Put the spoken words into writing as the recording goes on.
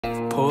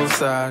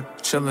Poolside,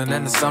 chilling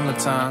in the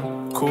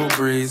summertime. Cool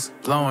breeze,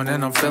 blowing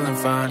and I'm feeling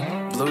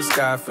fine. Blue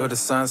sky, feel the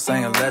sun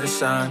saying let it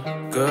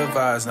shine. Good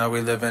vibes, now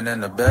we living in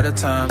the better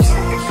times.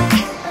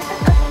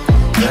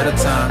 Better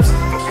times.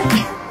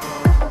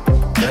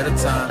 Better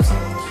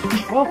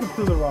times. Welcome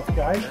to The Rough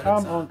Guys.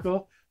 I'm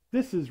Uncle.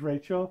 This is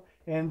Rachel.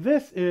 And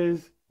this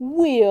is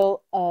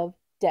Wheel of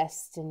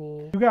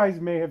Destiny. You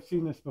guys may have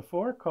seen this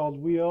before, called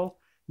Wheel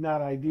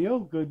Not Ideal.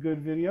 Good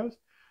videos.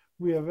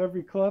 We have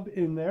every club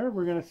in there.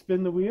 We're going to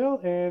spin the wheel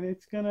and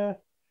it's going to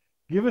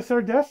give us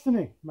our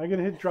destiny. Am I going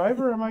to hit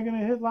driver or am I going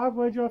to hit lob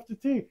wedge off the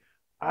tee?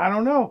 I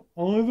don't know.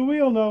 Only the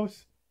wheel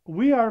knows.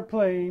 We are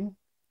playing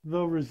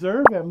the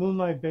reserve at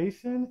Moonlight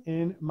Basin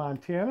in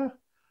Montana.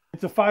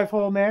 It's a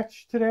 5-hole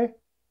match today.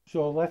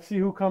 So let's see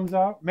who comes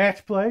out.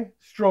 Match play,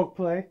 stroke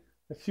play.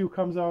 Let's see who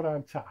comes out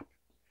on top.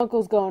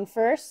 Uncle's going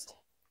first.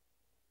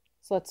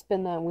 So let's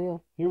spin that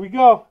wheel. Here we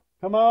go.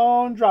 Come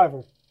on,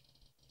 driver.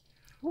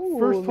 Ooh,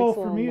 First hole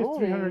for me noise.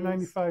 is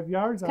 395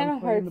 yards. I'm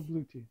playing the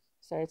blue tee.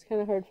 Sorry, it's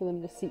kind of hard for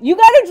them to see. You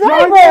got a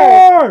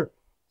driver!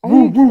 Are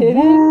you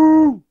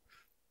kidding?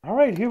 All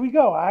right, here we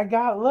go. I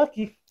got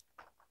lucky.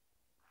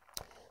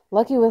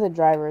 Lucky with a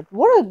driver.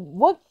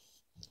 What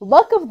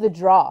luck of the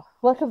draw.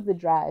 Luck of the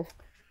drive.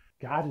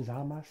 God is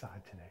on my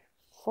side today.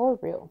 For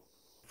real.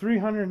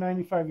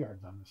 395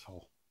 yards on this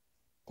hole.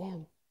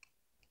 Damn.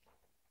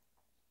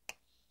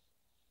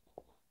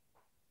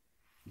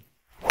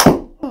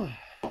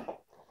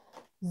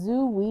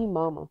 Zoo-wee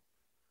mama.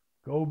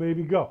 Go,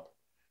 baby, go.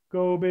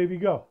 Go, baby,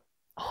 go.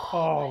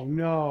 Oh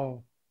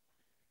no.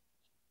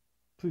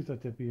 Please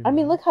let that be. I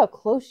mean, look how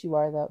close you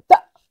are, though.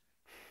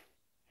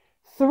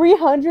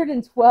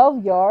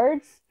 312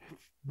 yards?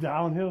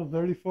 Downhill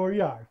 34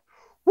 yards.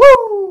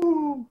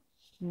 Woo!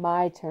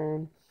 My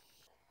turn.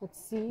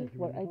 Let's see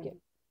what I get.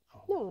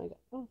 No, I got.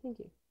 Oh, thank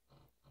you.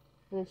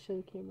 Let's show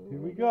the camera. Here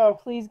we go.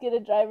 Please get a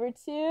driver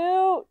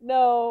too.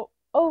 No.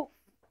 Oh,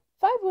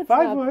 5 wood.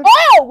 5 wood.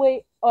 Oh,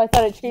 wait. Oh, I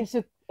thought it changed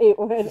to 8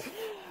 wood.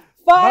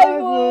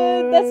 5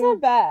 wood. That's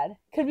not bad.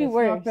 Could be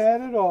worse. Not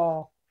bad at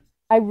all.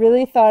 I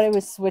really thought it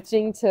was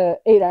switching to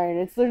 8 iron.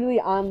 It's literally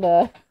on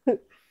the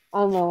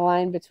on the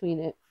line between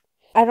it.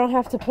 I don't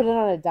have to put it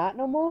on a dot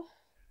no more.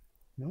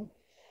 Nope.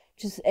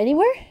 Just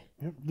anywhere.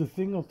 Yep, the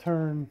thing will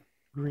turn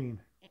green.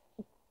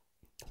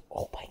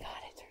 Oh my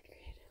god, it turned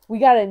green. We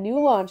got a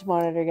new launch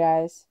monitor,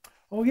 guys.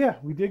 Oh yeah,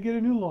 we did get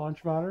a new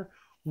launch monitor.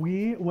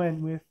 We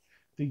went with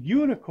the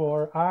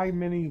Uneekor Eye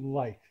Mini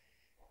Light,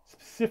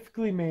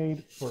 specifically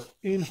made for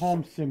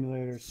in-home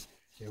simulators.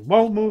 It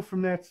won't move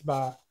from that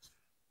spot.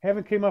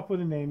 Haven't came up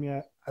with a name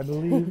yet. I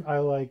believe I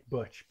like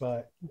Butch,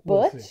 but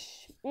we'll Butch?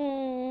 see.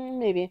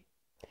 Maybe.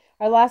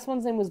 Our last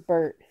one's name was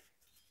Bert.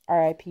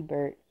 R.I.P.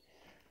 Bert.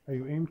 Are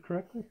you aimed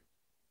correctly?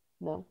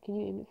 No. Can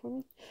you aim it for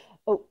me?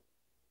 Oh,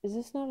 is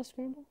this not a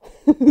scramble?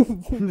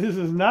 This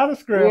is not a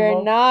scramble.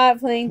 We're not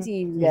playing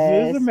teams, guys.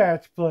 This is a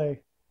match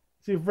play.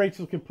 See if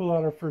Rachel can pull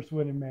out her first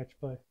win in match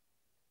play.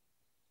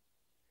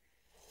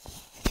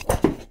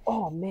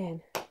 Oh,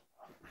 man.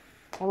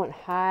 I went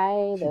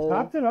high, She though.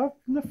 popped it up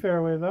in the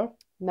fairway, though.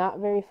 Not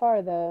very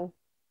far, though.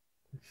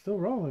 It's still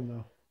rolling,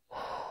 though.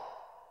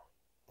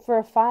 For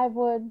a 5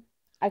 wood,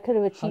 I could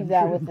have achieved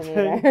that with an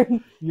 8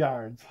 iron.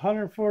 Yards.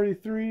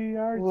 143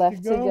 yards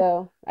Left to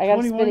go. I got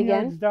to spin 21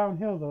 again. yards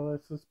downhill, though.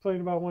 Let's play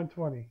it about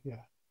 120. Yeah.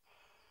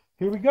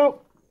 Here we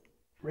go.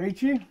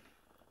 Rachie.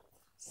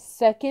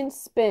 Second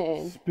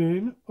spin.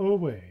 Spin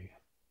away.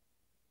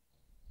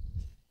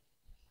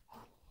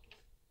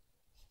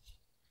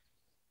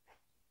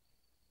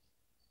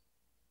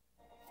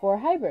 For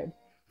hybrid.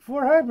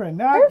 4 hybrid.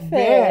 Not Perfect.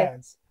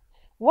 bad.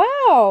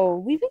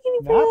 Wow. We've been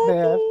getting pretty Not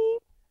bad. lucky.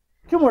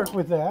 Can work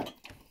with that.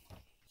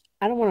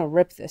 I don't want to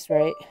rip this,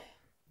 right?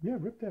 Yeah,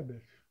 rip that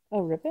bitch.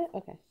 Oh, rip it?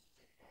 Okay.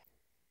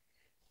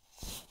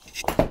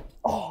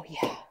 Oh,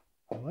 yeah.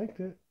 I liked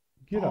it.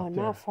 Get Oh, up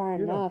there. not far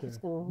Get up enough. there. It's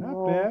gonna Not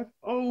roll. bad.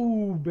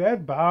 Oh,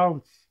 bad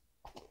bounce.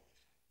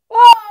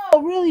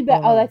 Oh, really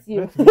bad. Oh, that's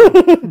you.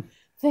 That's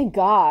Thank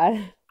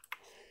God.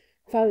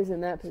 If I was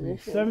in that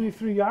position.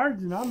 73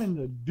 yards and I'm in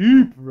the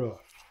deep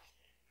rough.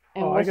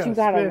 And Oh, I once gotta you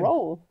got to spin.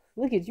 roll.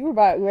 Look at you. Were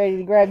about ready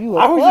to grab you a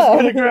I was just club.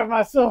 going to grab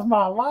myself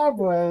my lob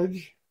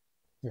wedge.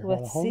 Here,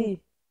 Let's hold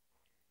it.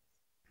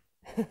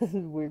 see. This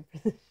is weird.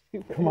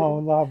 Come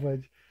on, lob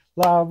wedge.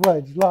 Lob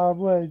wedge. Lob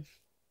wedge.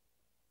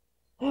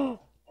 8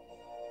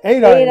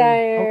 iron.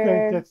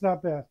 Okay, that's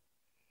not bad.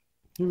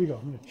 Here we go.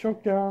 I'm going to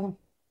choke down.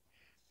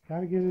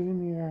 Got to get it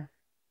in the air.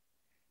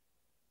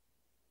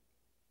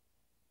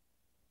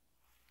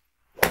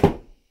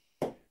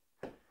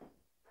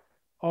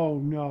 Oh,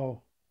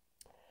 no.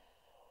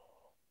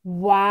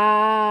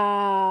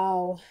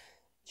 Wow.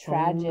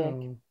 Tragic. Oh,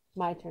 no.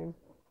 My turn.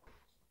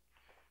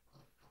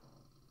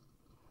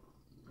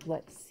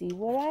 Let's see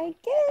what I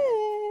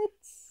get.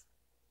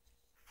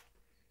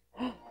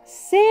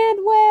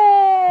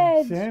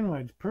 Sandwich!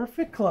 Sandwich.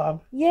 Perfect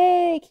club.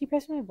 Yay! Can you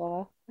press my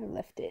ball? I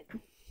left it.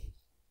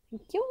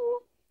 Thank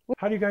you.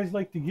 How do you guys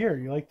like the gear?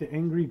 You like the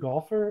angry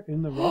golfer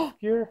in the rough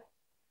gear?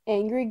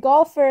 Angry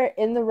golfer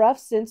in the rough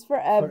since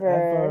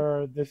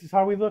forever. This is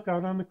how we look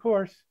out on the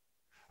course.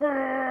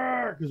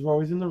 Because we're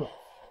always in the rough.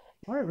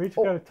 All right,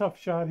 Rachel got a tough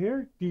shot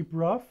here. Deep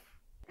rough.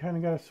 Kind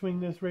of got to swing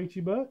this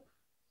Rachie butt.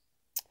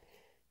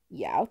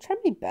 Yeah, I'll try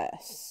my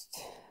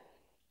best.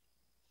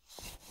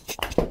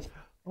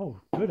 Oh,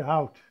 good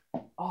out.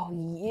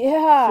 Oh,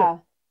 yeah.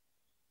 Shit.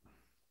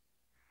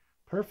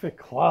 Perfect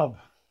club.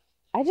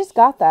 I just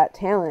got that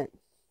talent.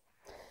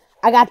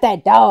 I got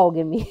that dog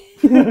in me.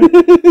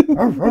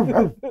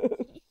 All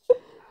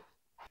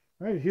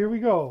right, here we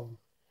go.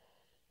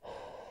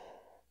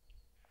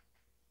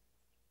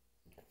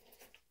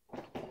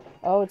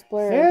 Oh, it's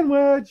blurry.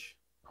 Sandwich.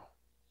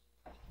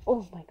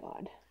 Oh, my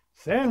God.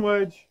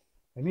 Sandwich.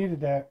 I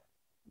needed that.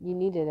 You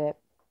needed it.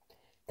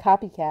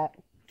 Copycat.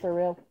 For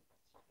real.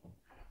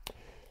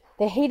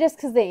 They hate us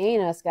because they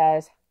ain't us,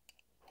 guys.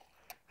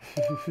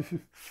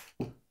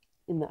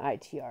 In the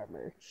ITR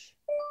merch.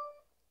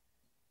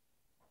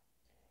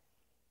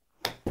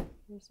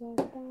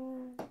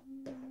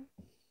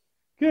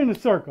 Get in the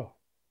circle.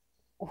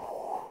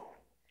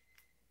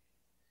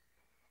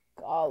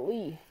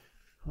 Golly.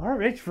 All right,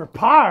 reach for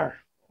par.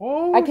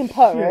 Oh, I can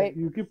putt, shit. right?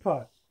 You can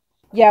putt.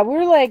 Yeah,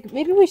 we're like,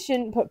 maybe we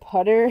shouldn't put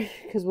putter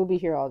because we'll be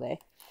here all day.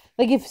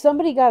 Like, if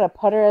somebody got a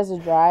putter as a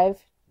drive,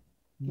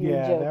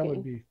 yeah, joking. that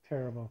would be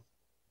terrible.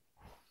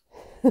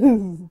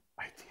 ITR.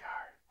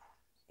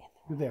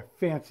 With that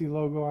fancy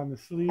logo on the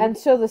sleeve. And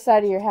show the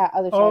side of your hat.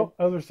 Other side. Oh,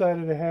 other side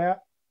of the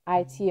hat.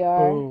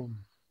 ITR. Boom.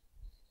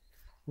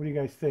 What do you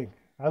guys think?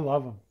 I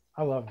love them.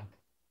 I love them.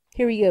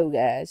 Here we go,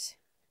 guys.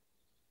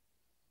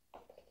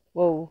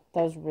 Whoa,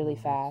 that was really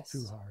fast.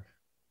 Too hard.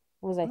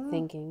 What was I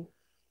thinking?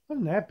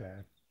 Wasn't that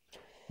bad.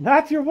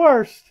 Not your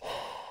worst.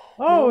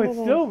 Oh, No, it's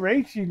no. still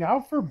Rachie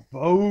now for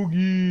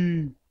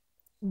bogey.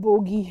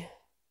 Bogey.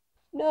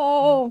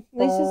 No, at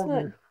least it's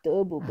not Bogey.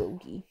 double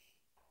bogey.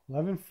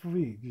 11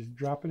 feet. Just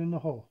drop it in the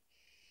hole.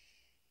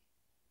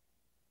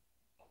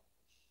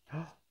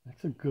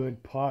 That's a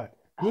good putt.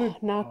 Good.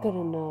 Not good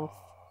enough.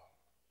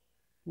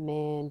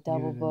 Man,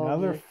 double Needed bogey.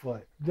 another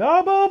foot.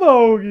 Double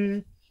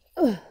bogey.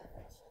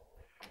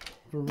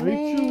 For Man,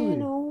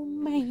 Rachel. oh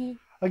man.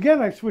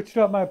 Again, I switched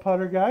up my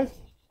putter, guys.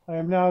 I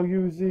am now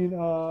using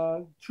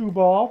True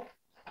Ball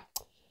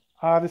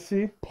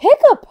Odyssey. Pick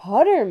a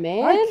putter,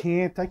 man. I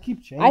can't. I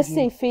keep changing. I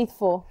stay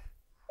faithful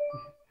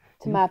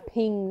to my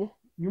ping.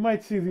 You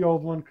might see the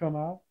old one come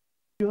out.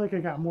 I feel like I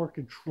got more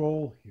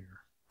control here.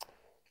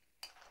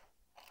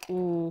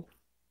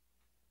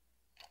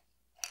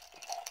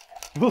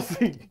 We'll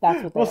see.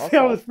 That's what We'll they all see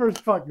how say. this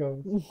first putt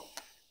goes.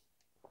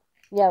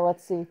 Yeah,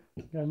 let's see.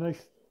 Got a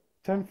nice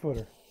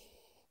 10-footer.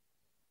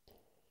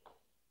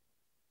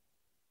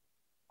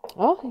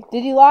 Oh,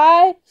 did he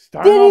lie?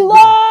 Start Did he off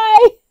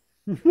lie?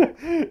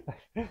 good.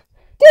 Did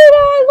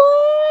I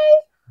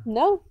lie?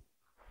 No.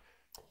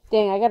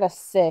 Dang, I got a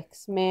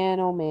 6. Man,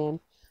 oh man.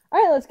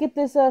 All right, let's get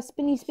this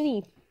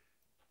spinny.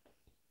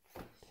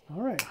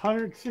 All right,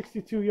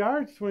 162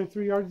 yards,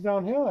 23 yards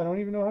downhill. I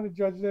don't even know how to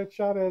judge that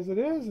shot as it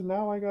is, and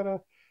now I got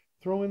to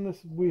throw in this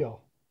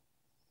wheel.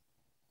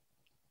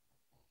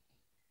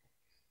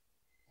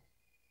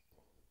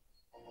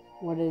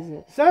 What is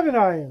it?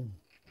 7-iron.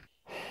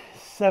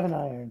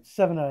 7-iron.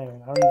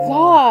 7-iron. I don't even know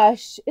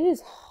Gosh, it is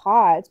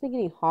hot. It's been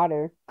getting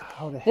hotter.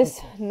 how to hit This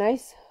this.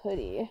 nice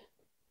hoodie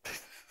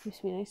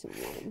makes me nice and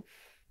warm.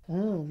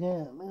 Oh,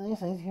 yeah.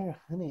 Nice here,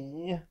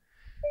 honey.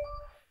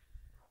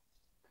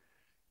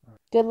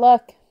 Good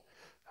luck.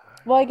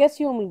 Well, I guess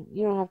you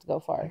don't have to go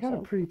far. I got a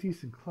So. pretty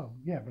decent club.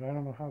 Yeah, but I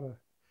don't know how to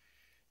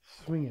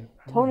swing it.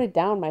 Tone it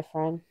down, my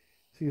friend.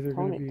 It's either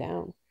Tone going to it be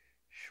down.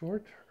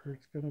 short or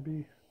it's going to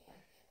be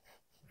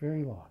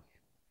very long.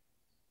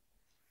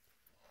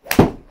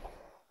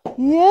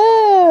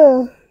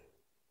 Yeah. I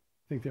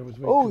think that was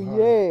way Oh, too hard.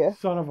 yeah.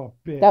 Son of a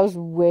bitch. That was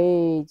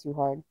way too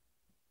hard.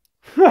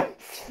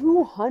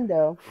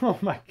 200. Oh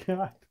my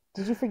god.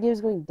 Did you forget it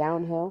was going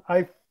downhill?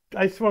 I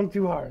swung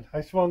too hard.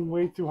 I swung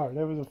way too hard.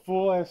 That was a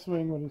full ass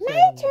swing with a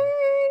My turn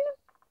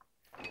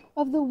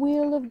of the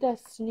wheel of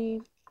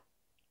destiny.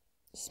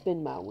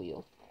 Spin my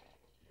wheel.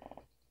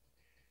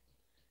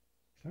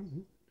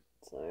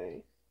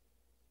 Sorry.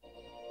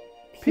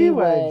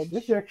 P-wedge.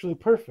 This is actually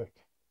perfect.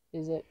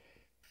 Is it?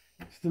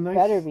 It's the nice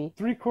Better be.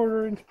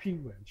 3/4 inch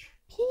P-wedge.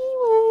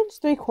 P-wedge.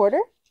 3/4?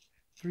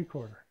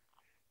 3/4.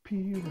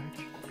 P-wedge.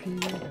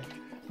 P-wedge.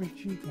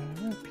 Rachie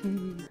got a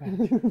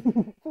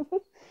P-wedge.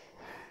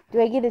 Do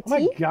I get a Oh my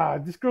T?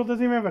 god, this girl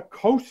doesn't even have a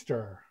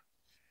coaster.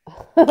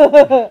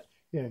 Yeah,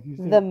 use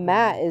The that.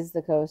 mat is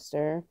the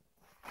coaster.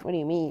 What do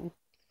you mean?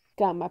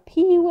 Got my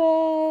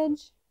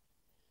P-wedge.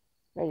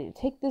 Ready to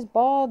take this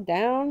ball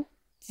downtown,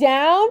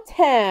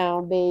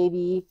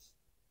 baby.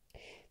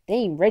 They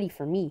ain't ready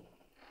for me.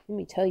 Let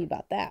me tell you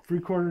about that.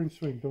 3/4 inch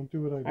swing. Don't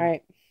do what I do. All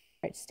right,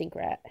 stink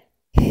rat.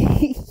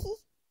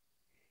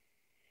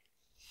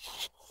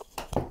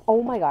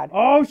 Oh my god.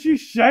 Oh, she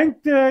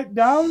shanked it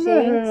down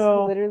the Shanks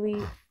hill.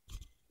 literally.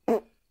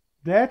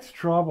 That's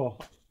trouble.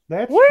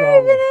 That's Where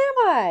trouble. even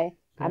am I?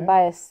 I'm Yeah.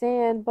 by a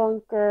sand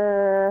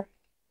bunker.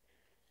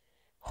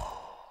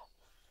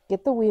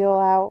 Get the wheel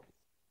out.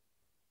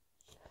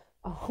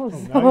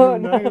 Oh,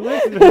 now you're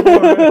listening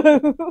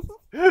for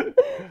it.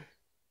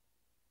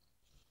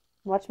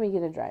 Watch me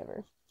get a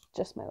driver.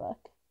 Just my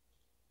luck.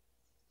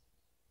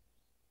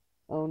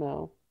 Oh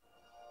no.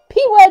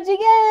 P-wedge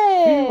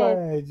again!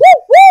 P-wedge.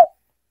 Woo, woo!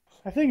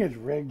 I think it's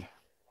rigged.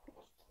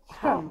 It's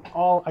got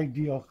all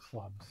ideal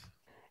clubs.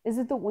 Is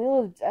it the wheel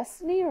of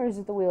destiny or is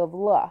it the wheel of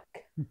luck?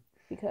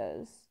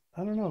 Because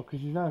I don't know,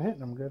 because you're not hitting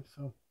them good,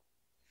 so.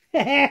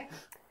 can't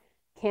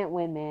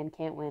win, man.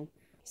 Can't win.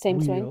 Same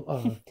Wheel swing.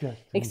 of destiny.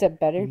 Except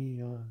better.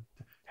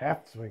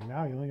 Half swing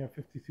now. You only got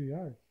 52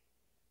 yards.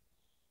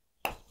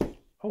 Oh,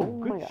 Oh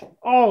good my shot. God.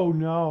 Oh,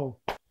 no.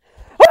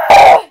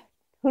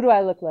 Who do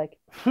I look like?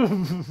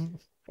 Oh,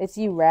 It's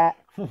you, rat.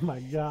 my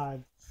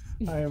God.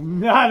 I am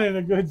not in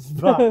a good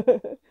spot.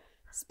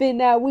 Spin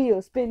that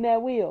wheel. Spin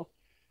that wheel.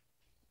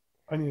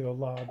 I need a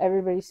lob.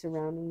 Everybody's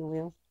surrounding the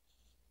wheel.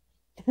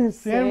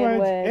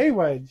 Sandwich. A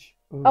wedge.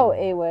 Ooh. Oh,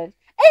 a wedge.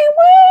 A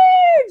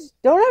wedge!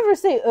 Don't ever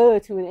say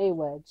to an a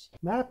wedge.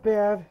 Not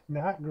bad.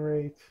 Not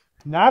great.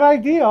 Not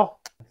ideal.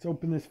 Let's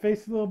open this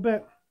face a little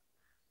bit.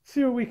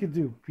 See what we can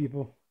do,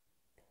 people.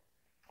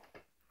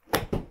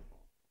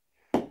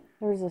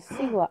 There's a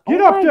seagull.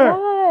 Get oh up my there!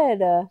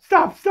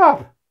 God.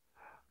 Stop!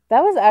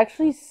 That was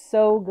actually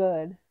so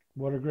good.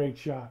 What a great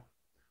shot.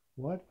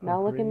 What a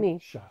Now look at great me.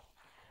 shot.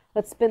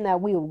 Let's spin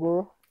that wheel,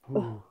 girl.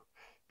 Ooh.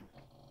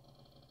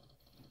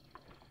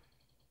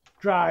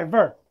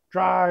 Driver.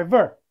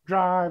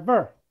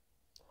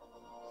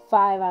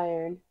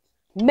 5-iron.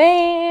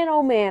 Man,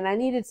 oh man, I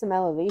needed some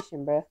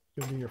elevation, bro.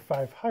 It'll be your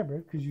 5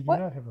 hybrid because you do What?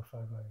 not have a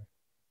 5-iron.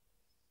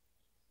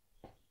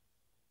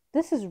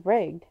 This is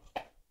rigged.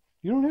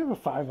 You don't have a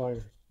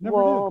 5-iron. Never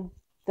Well,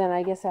 then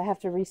I guess I have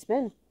to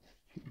respin.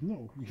 did.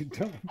 No, you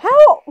don't.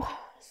 How?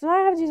 So now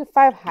I have to use a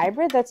 5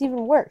 hybrid? That's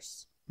even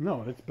worse.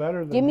 No, it's better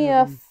than Give me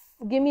having-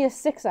 give me a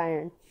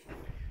 6-iron.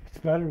 It's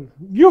better.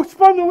 You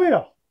spun the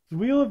wheel. It's the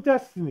wheel of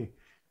destiny.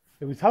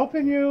 It was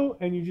helping you,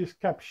 and you just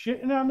kept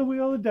shitting on the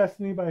wheel of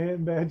destiny by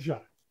hitting bad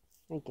shots.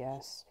 I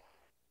guess.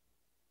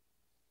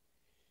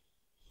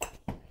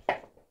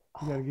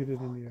 You gotta get it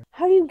in the air.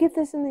 How do you get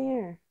this in the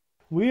air?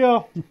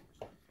 Wheel.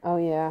 Oh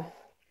yeah.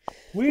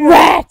 Wheel.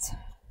 Rat!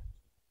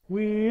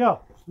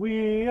 Wheel.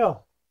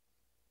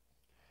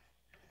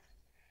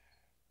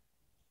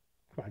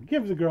 Come on,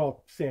 give the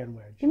girl a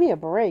sandwich. Give me a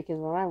break is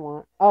what I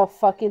want. Oh,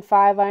 fucking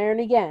 5-iron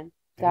again.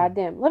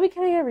 Goddamn. Can I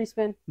get a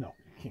respin? No,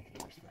 you can't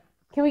get respect.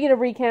 Can we get a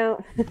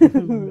recount?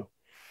 No.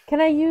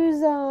 Can I use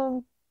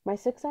my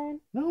 6-iron?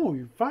 No,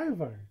 you're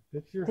 5-iron.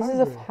 That's your This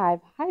hybrid. is a 5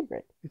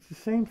 hybrid. It's the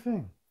same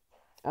thing.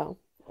 Oh,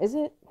 is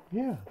it?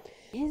 Yeah.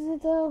 Is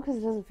it though? Because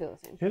it doesn't feel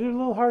the same. Hit it a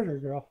little harder,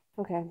 girl.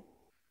 Okay.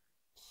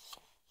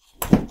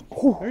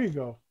 There you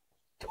go.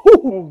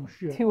 Oh,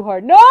 shit. Too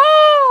hard. No!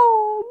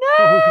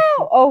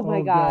 No! Oh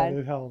my God.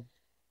 It held.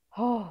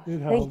 Oh, It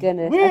held. thank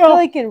goodness. I Wheel! feel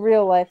like in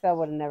real life that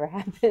would have never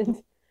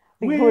happened.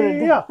 Like, it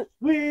would've done-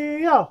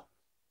 Wheel.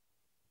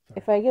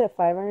 If I get a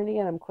 5-iron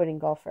again, I'm quitting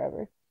golf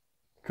forever.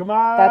 Come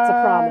on. That's a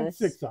promise.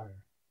 6-iron.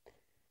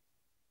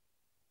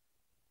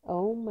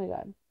 Oh my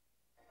God.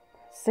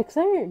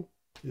 6-iron.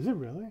 Is it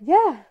really?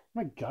 Yeah.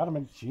 My God, I'm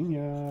a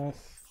genius.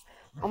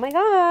 Oh my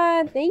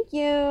God. Thank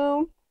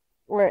you.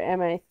 Or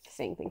am I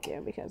saying thank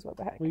you? Because what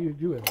the heck? Well, you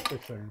do have a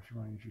 6-iron if you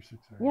want to use your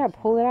 6-iron. Yeah,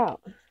 pull it out.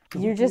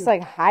 Don't You're do just it.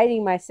 like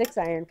hiding my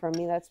 6-iron from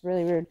me. That's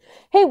really rude.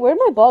 Hey, where'd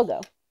my ball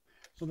go?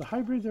 So the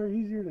hybrids are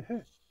easier to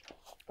hit.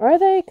 Are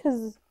they?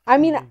 Because, I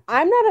mean,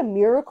 I'm not a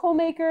miracle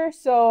maker,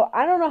 so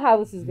I don't know how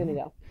this is going to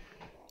go.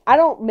 I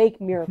don't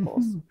make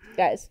miracles,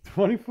 guys.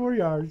 24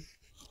 yards.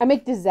 I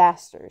make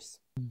disasters.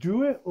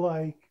 Do it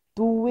like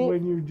Do it.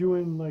 when you're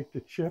doing like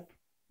the chip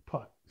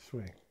putt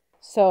swing.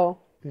 So,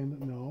 Stand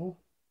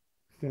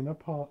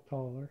up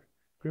taller.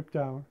 Grip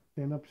down.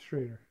 Stand up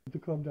straighter. Put the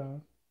club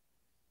down.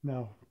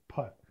 Now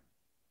putt.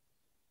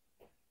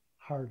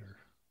 Harder.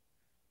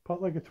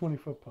 Putt like a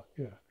 20-foot putt.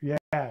 Yeah.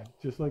 Yeah.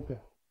 Just like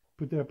that.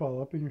 Put that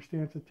ball up in your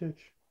stance a titch.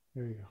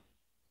 There you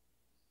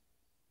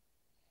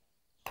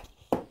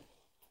go.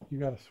 You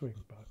got to swing,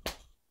 bud.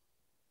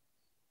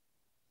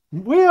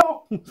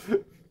 Wheel!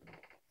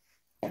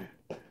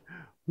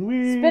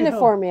 Wheel! spin it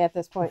for me at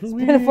this point.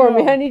 Spin it for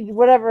me. I need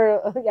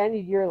whatever. I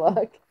need your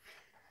luck.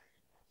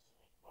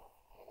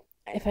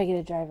 If I get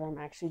a driver, I'm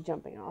actually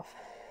jumping off.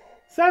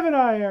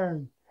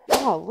 7-iron.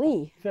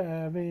 Golly.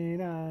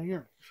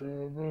 7-iron.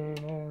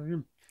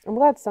 I'm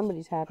glad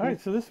somebody's happy. All right,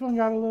 so this one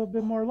got a little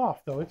bit more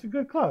loft, though. It's a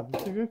good club.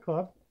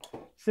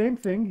 Same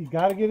thing. You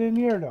got to get in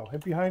the air, though.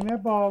 Hit behind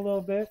that ball a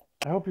little bit.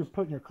 I hope you're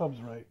putting your clubs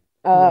right.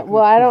 Well,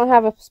 I don't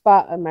have a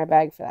spot in my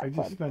bag for that I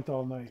club. just spent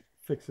all night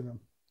fixing them.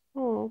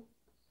 Oh,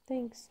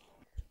 thanks.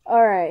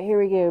 All right, here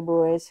we go,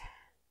 boys.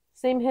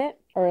 Same hit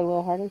or a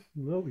little harder? A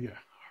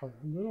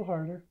little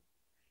harder.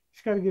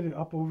 Just got to get it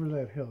up over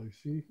that hill, you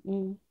see?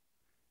 Mm.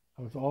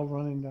 I was all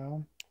running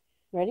down.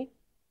 Ready?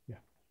 Yeah.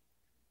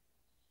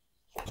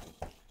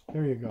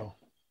 There you go.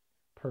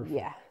 Perfect.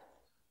 Yeah.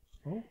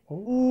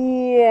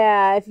 Oh.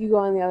 Yeah, if you go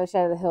on the other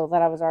side of the hill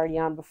that I was already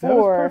on before. That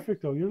was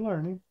perfect, though. You're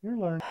learning.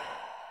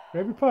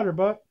 Grab your putter,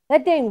 butt.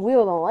 That dang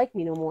wheel don't like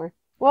me no more.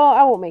 Well,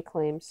 I won't make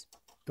claims.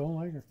 Don't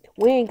like her.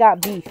 We ain't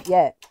got beef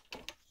yet.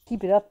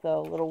 Keep it up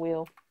though, little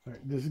wheel. All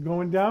right, this is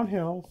going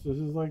downhill, so this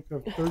is like a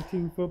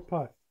 13-foot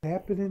putt.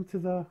 Tap it into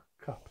the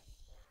cup.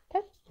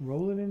 Okay.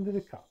 Roll it into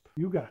the cup.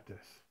 You got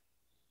this.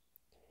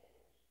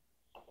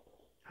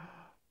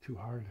 Too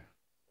hard.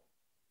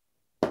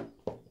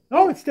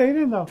 Oh, it stayed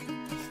in though.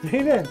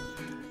 Stayed in.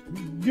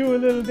 Do a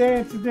little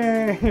dance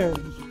dance.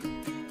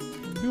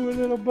 Do a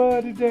little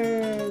buddy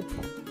dance.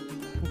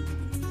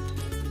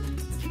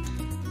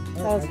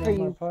 That was for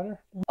you. Putter.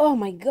 Oh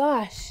my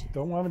gosh.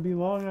 Don't want to be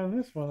long on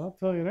this one. I'll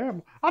tell you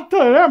that. I'll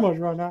tell you that much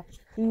right now.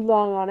 You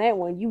long on that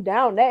one. You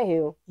down that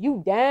hill.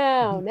 You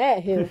down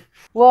that hill.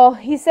 Well,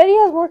 he said he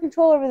has more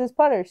control over this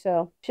putter,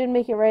 so should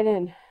make it right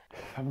in.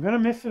 I'm gonna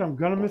miss it. I'm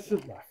gonna miss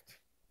it left.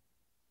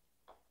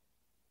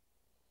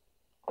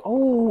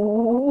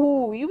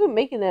 Oh, you've been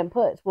making them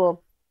putts.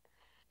 Well,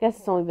 I guess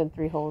it's only been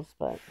 3 holes,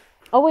 but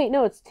oh wait,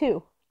 no, it's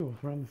 2.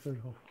 We're on the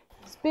 3rd hole.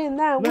 Spin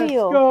that Let's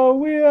wheel. Let's go,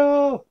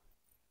 wheel.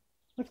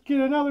 Let's get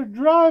another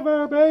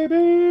driver,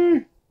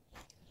 baby.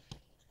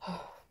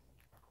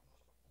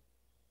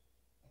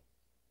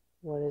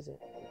 What is it?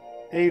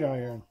 8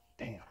 iron.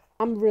 Damn.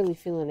 I'm really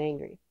feeling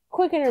angry.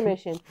 Quick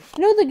intermission.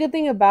 You know the good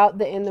thing about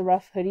the In the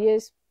Rough hoodie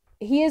is?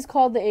 He is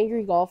called the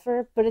Angry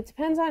Golfer, but it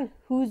depends on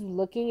who's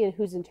looking and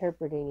who's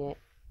interpreting it.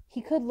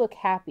 He could look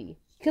happy.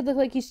 He could look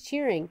like he's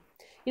cheering.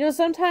 You know,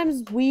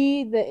 sometimes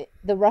we,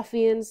 the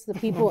ruffians, the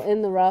people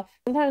in the rough,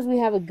 sometimes we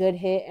have a good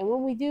hit, and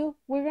when we do,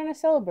 we're going to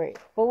celebrate.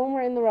 But when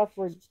we're in the rough,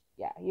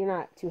 you're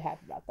not too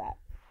happy about that.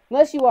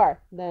 Unless you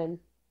are, then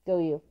go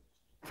you.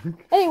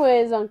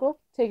 Anyways, Uncle,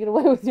 take it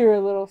away with your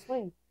little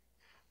swing.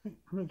 I'm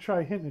going to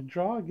try hitting a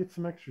draw, get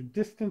some extra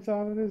distance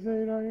out of this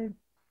 8 iron.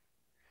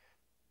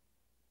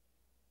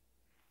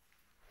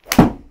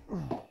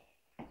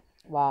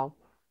 Wow.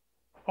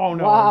 Oh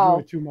no, wow. I drew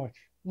it too much.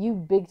 You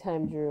big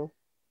time drew.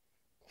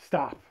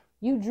 Stop.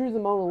 You drew the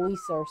Mona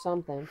Lisa or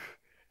something.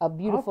 A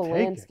beautiful I'll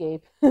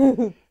landscape.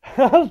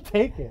 I'll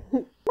take it.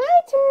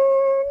 My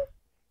turn.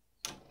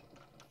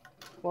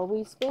 What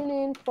we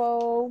spinning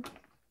for?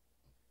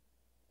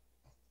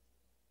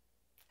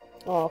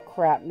 Oh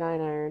crap,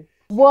 9 iron.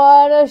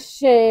 What a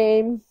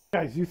shame.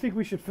 Guys, you think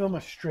we should film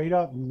a straight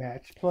up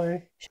match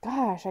play?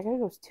 Gosh, I gotta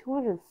go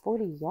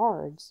 240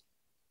 yards.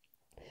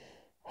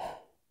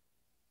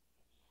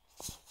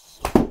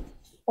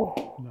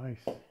 Oh.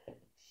 Nice.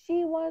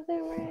 She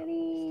wasn't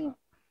ready.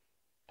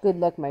 Good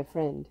luck, my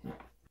friend.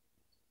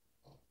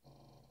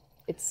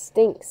 It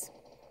stinks.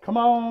 Come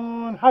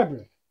on,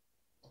 hybrid.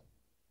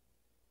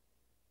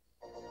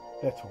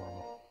 That's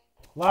horrible.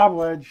 Lob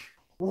wedge.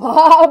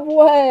 Lob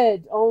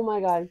wedge. Oh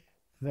my god.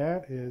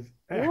 That is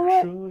You know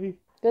actually.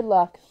 Good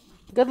luck.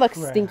 Good luck,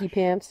 trash. stinky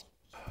pants.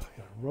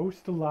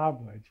 Roast the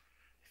lob wedge.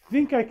 I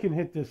think I can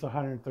hit this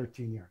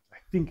 113 yards. I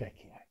think I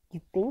can.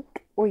 You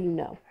think or you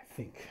know? I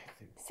think.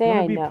 Say I'm I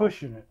gonna be know.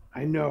 pushing it.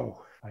 I know.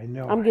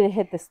 I'm gonna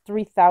hit this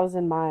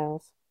 3,000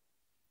 miles.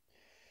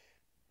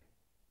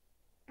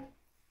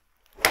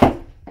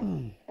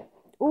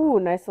 Ooh,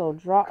 nice little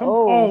draw.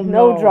 Oh,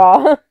 no draw.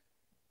 Oh,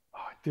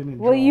 it didn't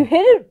draw. Well, you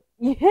hit it.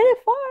 You hit it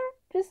far,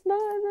 just not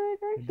in the right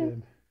It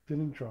direction.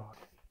 didn't draw.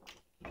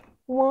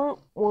 Wah,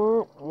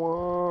 wah,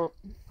 wah.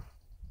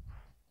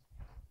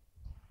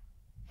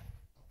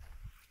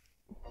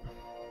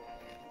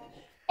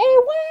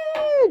 A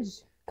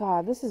wedge!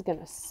 God, this is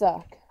gonna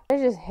suck. I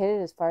just hit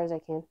it as far as I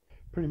can.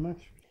 Pretty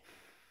much.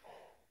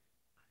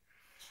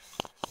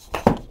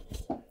 There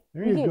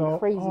You're you getting go.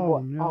 crazy, Oh,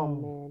 boy. no. Oh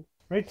man.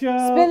 Rachel,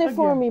 Spin it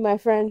for again. me, my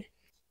friend.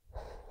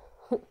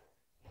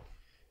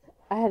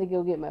 I had to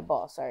go get my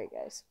ball. Sorry,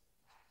 guys.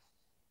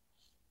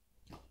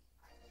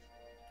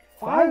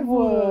 5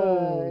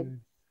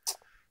 wood.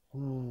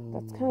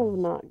 That's kind of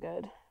not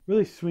good.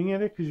 Really swing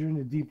at it because you're in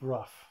the deep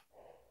rough.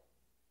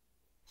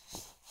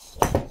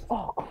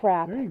 Oh,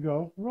 crap. There you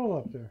go. Roll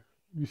up there.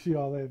 You see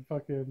all that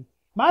fucking...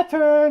 My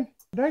turn!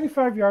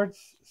 95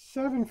 yards,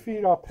 7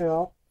 feet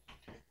uphill.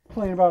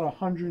 Playing about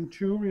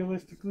 102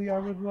 realistically, I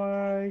would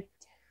like.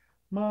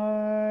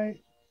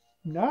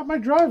 Not my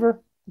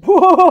driver.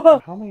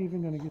 How am I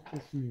even going to get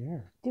this in the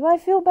air? Do I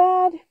feel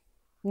bad?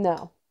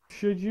 No.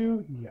 Should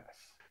you?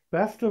 Yes.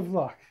 Best of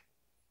luck.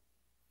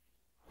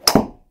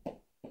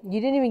 You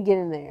didn't even get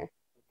in there.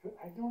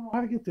 I don't know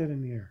how to get that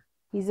in the air.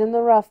 He's in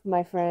the rough, my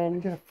I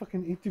friend. got a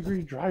fucking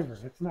 8-degree driver.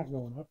 It's not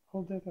going up.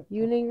 Hold that up.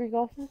 You an angry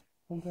golfer?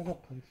 Hold that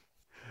up, please.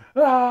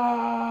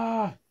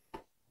 Ah!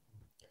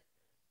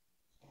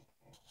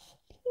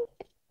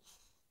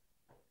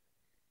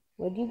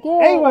 What'd you get?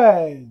 A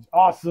wedge!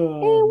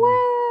 Awesome! A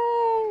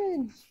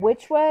wedge!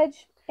 Which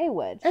wedge? A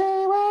wedge.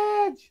 A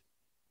wedge!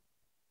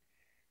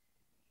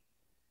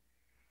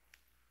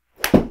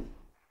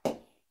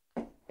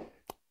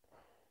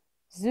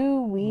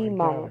 Zooey Oh my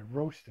mama. God, I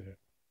roasted it.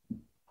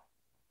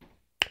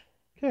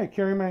 Okay,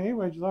 carry my A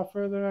wedge a lot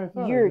further than I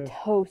thought. You're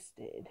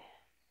toasted.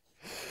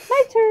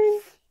 My turn.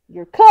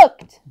 You're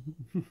cooked.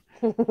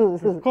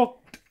 You're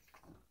cooked.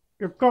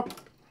 You're cooked.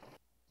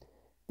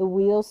 The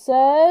wheel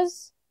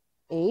says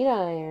 8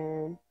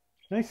 iron.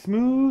 Nice,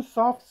 smooth,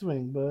 soft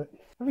swing, but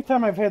every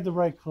time I've had the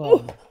right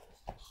club,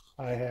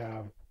 I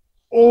have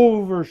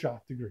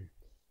overshot the green.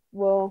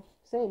 Well,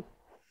 same.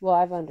 Well,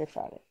 I've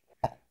undershot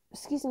it.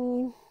 Excuse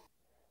me.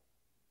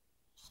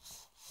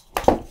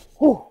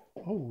 Oh,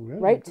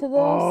 right to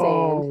the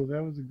sand.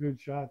 That was a good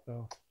shot,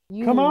 though.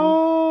 You... Come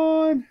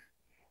on!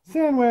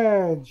 Sand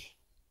wedge.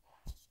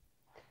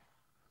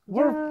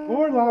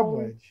 Or lob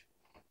wedge.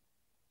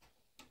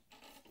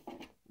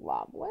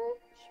 Lob wedge?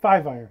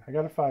 5-iron. I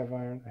got a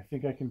 5-iron. I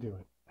think I can do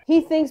it.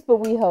 He thinks, but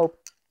we hope.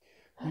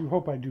 You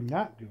hope I do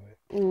not do it.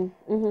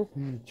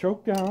 Mm-hmm.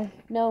 Choke down.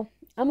 No,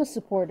 I'm a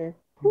supporter.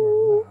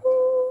 You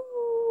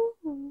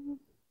are not.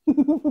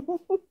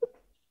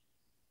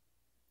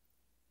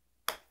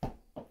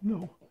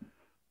 No.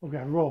 Oh,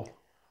 God, roll.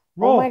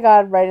 Roll. Oh, my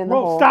God, right in the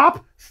hole.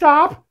 Stop!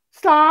 Stop!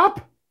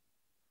 Stop!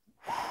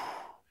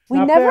 We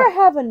never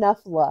have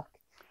enough luck.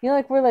 You know,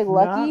 like we're like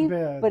lucky, Not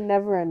bad. but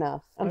never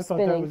enough. I thought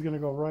that was going to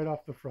go right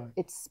off the front.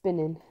 It's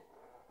spinning.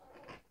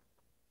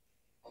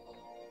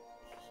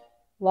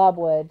 Lob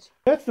wedge.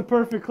 That's the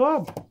perfect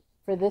club.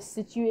 For this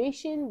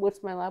situation,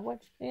 what's my lob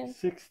wedge again?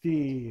 60.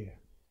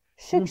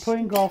 You've been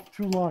playing golf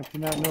too long to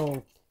not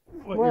know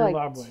what More your like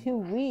lob wedge. 2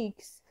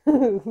 weeks.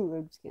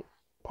 I'm just kidding.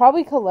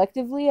 Probably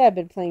collectively, I've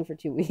been playing for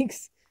 2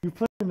 weeks. You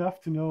played enough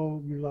to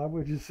know your lob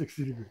wedge is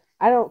 60 degrees.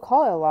 I don't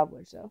call it a lob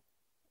wedge, though.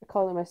 I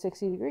call it my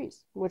 60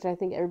 degrees, which I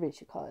think everybody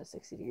should call it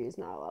 60 degrees,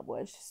 not a lob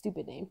wedge.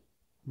 Stupid name.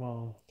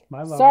 Well,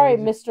 my lob Sorry,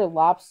 wedge Mr.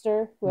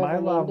 Lobster. my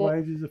lob named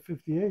wedge is a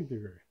 58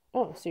 degree.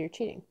 Oh, so you're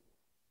cheating.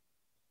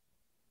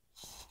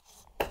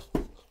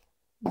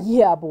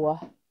 Yeah, boy.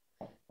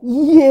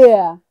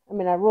 Yeah. I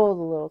mean, I rolled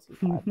a little too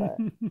far, but...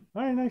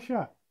 All right, nice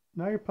shot.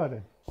 Now you're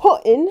putting.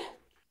 Putting.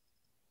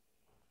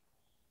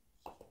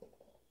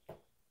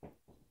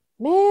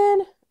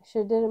 Man, I should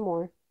have did it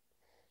more.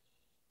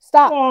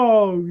 Stop.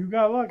 Oh, you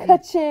got lucky.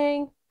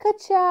 Ka-ching.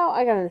 Ka-chow.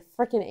 I got a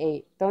freaking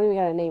 8. Don't even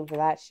got a name for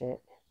that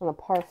shit. On a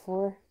par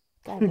 4.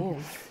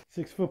 Goddamn.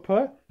 6-foot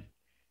putt.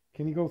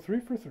 Can you go 3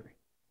 for 3?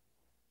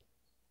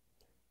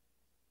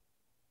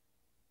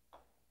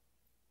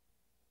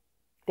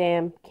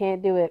 Damn,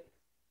 can't do it.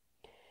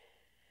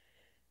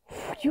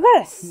 You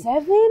got a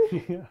 7?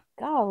 Yeah.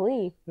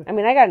 Golly. I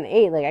mean, I got an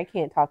 8. Like, I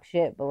can't talk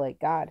shit, but like,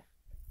 God.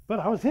 But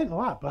I was hitting a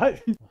lot, bud.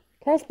 Can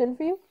I spin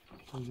for you?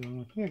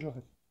 Yeah, go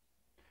ahead.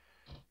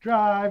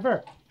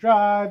 Driver,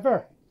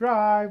 driver,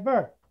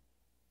 driver.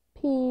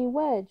 P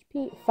wedge,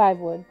 P 5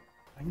 wood.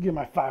 I can get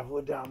my 5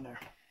 wood down there.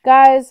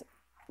 Guys,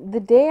 the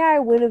day I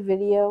win a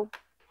video.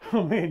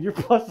 Oh man, you're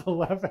plus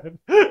 11.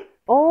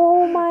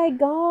 Oh my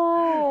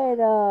God.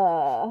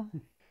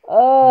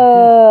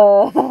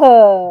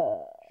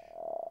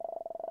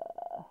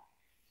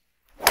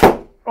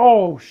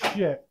 Oh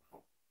shit.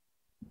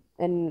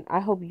 And I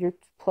hope you're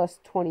plus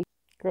 20.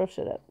 Girl,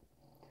 shut up.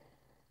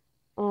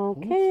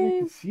 Okay. They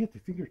can see it. They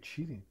think you're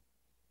cheating.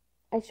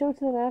 I show it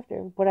to them after.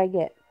 What'd I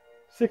get?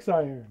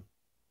 6-iron.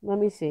 Let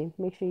me see.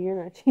 Make sure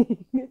you're not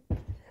cheating.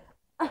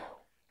 I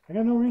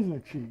got no reason to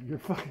cheat.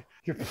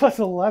 You're plus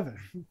 11.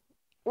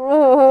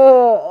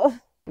 I'm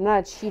not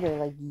a cheater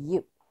like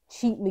you.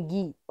 Cheat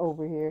McGee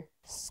over here.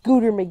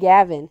 Scooter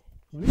McGavin.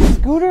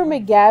 Scooter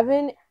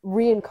McGavin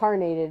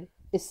reincarnated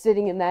is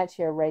sitting in that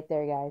chair right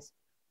there, guys.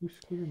 Who's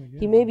Scooter McGavin?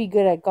 He may be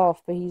good at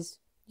golf, but he's...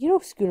 You know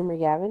Scooter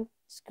McGavin.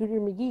 Scooter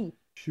McGee.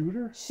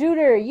 Shooter?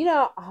 Shooter. You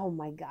know... Oh,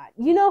 my God.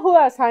 You know who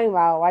I was talking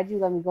about. Why'd you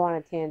let me go on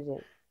a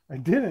tangent? I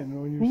didn't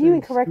when you were You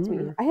even correct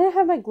me. I didn't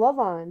have my glove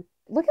on.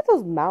 Look at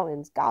those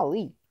mountains.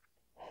 Golly.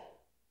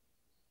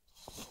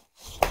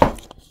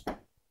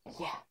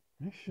 Yeah.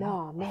 Nice shot.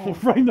 No, man.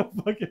 Right in the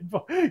fucking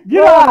ball.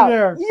 Get out of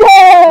there.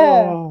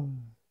 Yeah. Oh.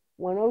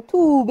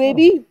 102,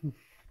 baby.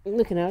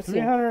 Looking out here.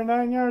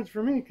 309 yards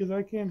for me because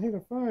I can't hit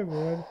a 5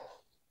 wood.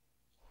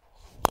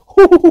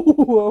 I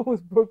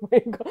almost broke my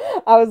ankle.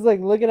 I was like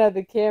looking at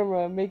the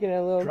camera and making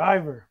a little...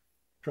 Driver.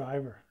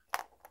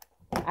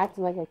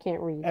 Acting like I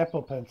can't read.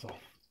 Apple pencil.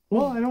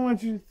 Well, I don't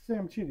want you to say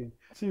I'm cheating.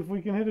 See if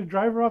we can hit a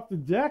driver off the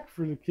deck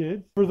for the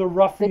kids. For the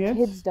ruffians.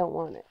 The kids don't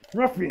want it.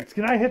 Ruffians,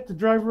 can I hit the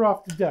driver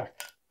off the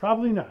deck?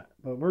 Probably not,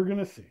 but we're going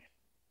to see.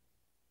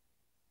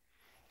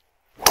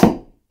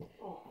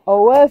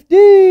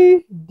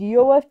 OFD.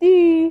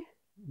 DOFD.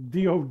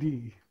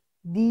 DOD.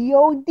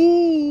 DOD.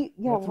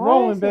 Yeah, That's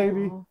rolling,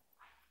 baby.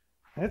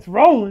 That's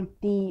rolling.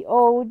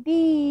 DOD.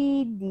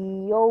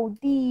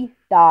 DOD.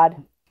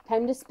 Dodd.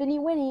 Time to spinny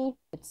winnie.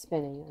 It's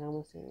spinning. I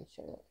almost didn't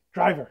show it.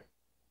 Driver.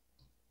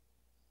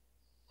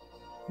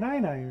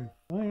 9-iron.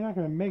 Well, you're not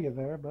going to make it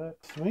there, but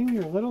swing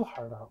your little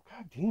heart out.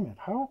 God damn it.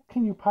 How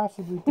can you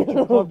possibly put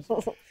your clubs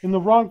in the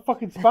wrong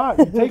fucking spot?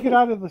 You take it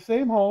out of the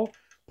same hole,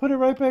 put it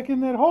right back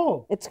in that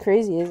hole. It's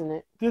crazy, isn't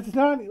it? It's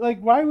not, like,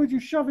 why would you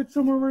shove it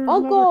somewhere where there's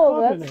Uncle,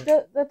 another club in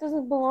it? that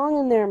doesn't belong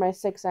in there, my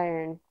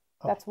 6-iron.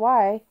 Oh. That's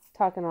why.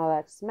 Talking all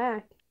that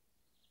smack.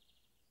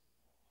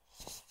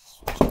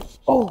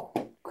 Oh.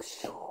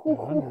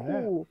 Under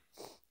that.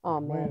 Oh,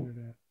 Way man. under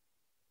that.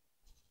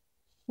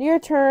 Your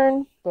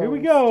turn. Here we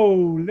go.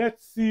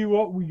 Let's see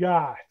what we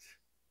got.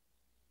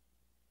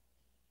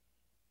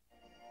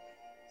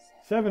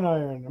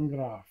 7-iron. I'm going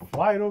to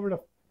fly it over the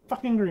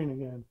fucking green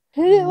again.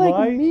 Hit it like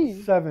Light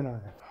me.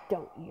 7-iron.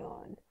 Don't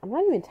yawn. I'm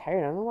not even tired.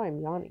 I don't know why I'm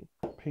yawning.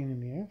 Pain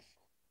in the ass.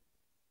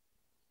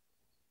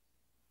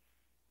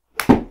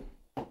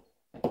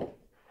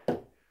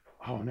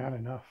 Oh, not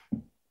enough.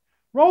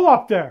 Roll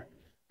up there.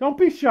 Don't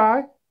be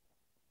shy.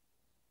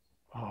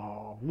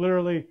 Oh,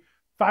 literally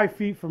 5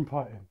 feet from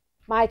putting.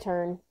 My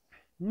turn.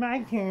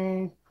 My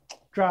turn.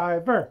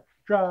 Driver.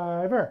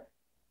 Driver.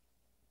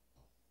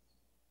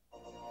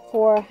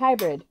 For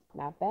hybrid.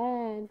 Not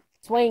bad.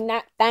 Swing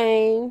that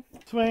thing.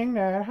 Swing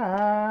that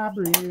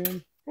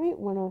hybrid. Right,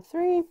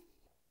 103.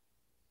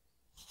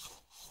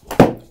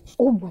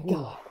 Oh my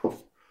god.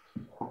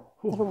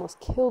 That almost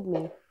killed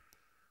me.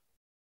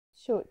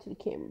 Show it to the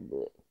camera,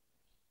 but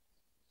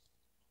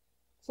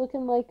it's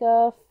looking like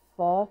a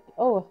fuck.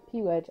 Oh, a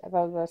P-wedge. I thought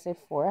I was going to say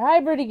for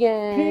hybrid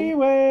again.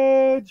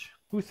 P-wedge.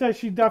 Who says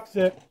she ducks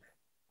it?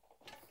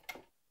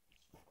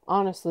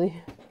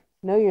 Honestly,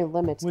 know your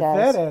limits, With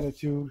guys. that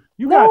attitude,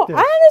 you No, got this.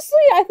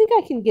 honestly, I think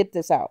I can get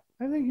this out.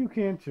 I think you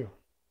can too.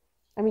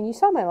 I mean, you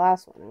saw my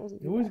last one.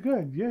 It was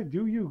good. Yeah,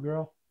 do you,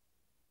 girl.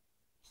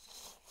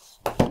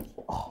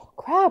 Oh,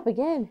 crap,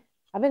 again.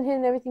 I've been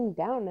hitting everything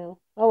down now.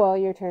 Oh, well,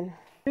 your turn.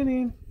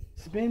 Spinning,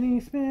 spinny,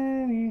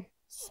 spinny.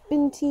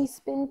 Spinty,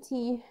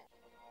 spinty.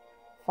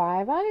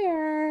 5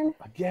 iron.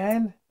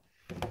 Again?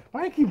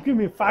 Why do you keep giving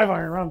me a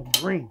 5-iron around the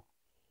green?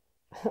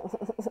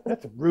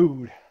 That's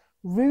rude.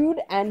 Rude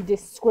and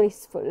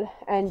disgraceful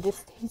and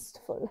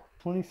distasteful.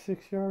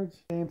 26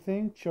 yards. Same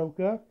thing. Choke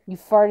up. You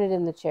farted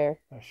in the chair.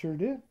 I sure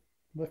did.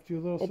 Left you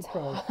a little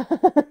surprise.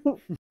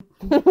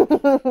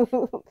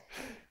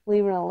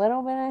 Leaving a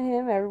little bit of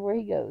him everywhere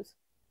he goes.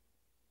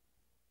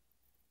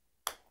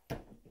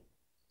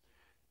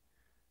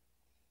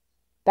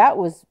 That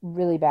was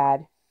really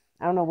bad.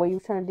 I don't know what you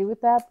were trying to do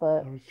with that,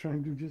 but... I was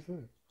trying to do just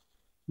that.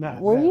 Not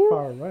Were that you?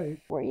 far right.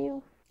 Were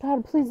you?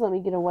 God, please let me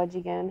get a wedge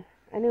again.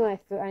 I knew I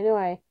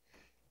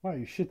Wow,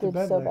 you shit the did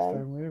bed so last bad.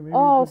 time. Maybe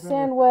Oh, you did better.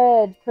 sand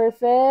wedge.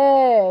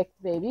 Perfect,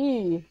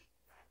 baby.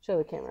 Show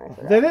the camera. I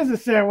forgot. That is a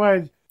sand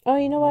wedge. Oh,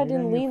 you know what? I Right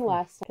didn't on your lean foot.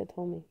 last time. You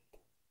told me.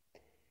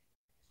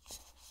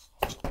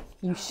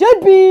 You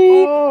should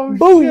be. Oh,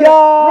 Booyah! shit.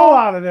 Roll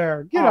out of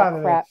there. Get Oh, out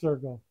of crap. that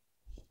circle.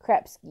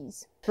 Crap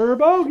skis. For a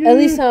bogey. At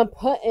least I'm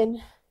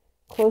putting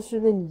closer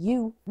than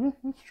you.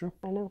 That's true.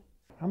 I know.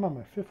 I'm on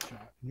my 5th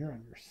shot, and you're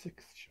on your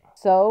 6th shot.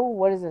 So,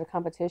 what is it, a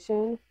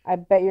competition? I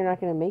bet you're not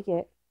going to make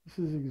it. This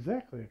is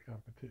exactly a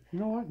competition. You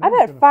know what? I No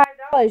bet one's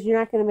gonna- $5 you're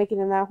not going to make it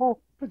in that hole.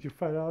 Bet you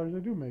 $5 I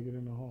do make it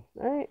in the hole.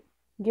 All right.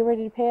 Get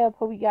ready to pay up.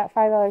 Hope you got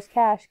 $5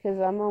 cash because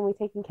I'm only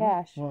taking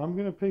cash. Well, I'm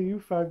going to pay you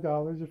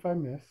 $5 if I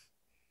miss.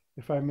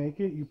 If I make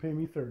it, you pay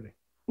me 30.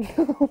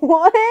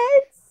 What?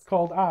 It's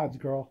called odds,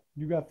 girl.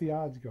 You got the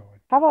odds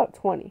going. How about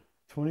 20?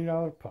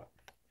 $20 putt.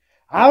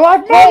 I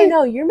like Hey, money!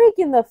 no, you're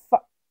making the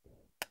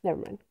Never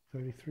mind.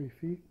 33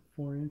 feet,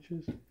 4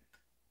 inches,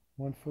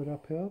 1 foot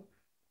uphill,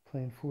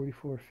 playing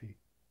 44 feet.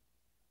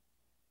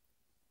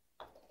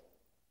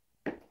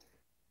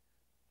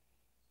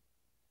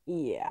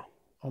 Yeah.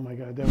 Oh my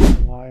God, that was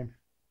the line.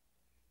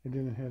 I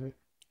didn't hit it.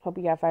 Hope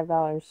you got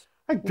 $5.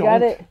 I You don't.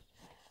 got it?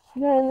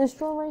 You got it in this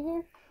drawer right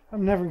here?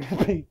 I'm never going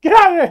to pay. Get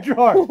out of that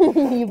drawer!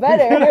 You Get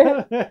better. out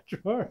of that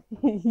drawer.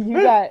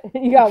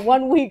 you got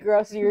 1 week,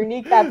 girl, so your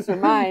kneecaps are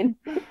mine.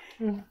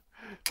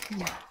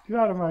 Get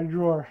out of my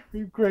drawer. Are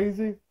you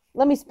crazy?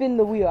 Let me spin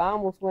the wheel. I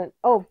almost went,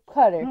 oh,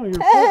 putter. No, you're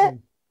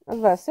putting. I was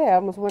about to say, I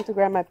almost went to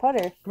grab my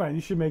putter. Come on,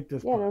 you should make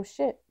this Yeah, putt. no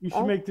shit. You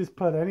should make this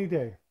putt any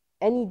day.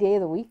 Any day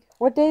of the week.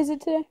 What day is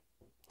it today?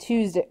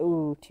 Tuesday.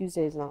 Ooh,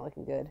 Tuesday's not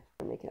looking good.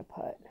 I'm making a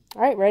putt.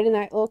 All right, right in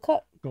that little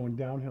cup. Going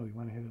downhill, you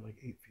want to hit it like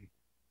 8 feet.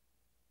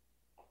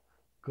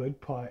 Good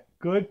putt.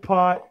 Good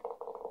putt.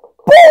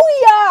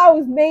 Booyah! I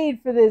was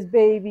made for this,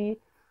 baby.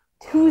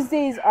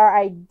 Tuesdays are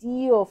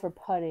ideal for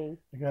putting.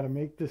 I got to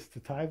make this to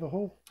tie the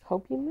hole.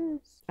 Hope you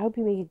miss. I hope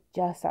you make it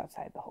just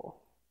outside the hole.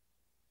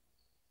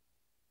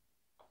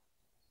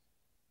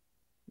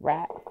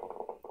 Rat.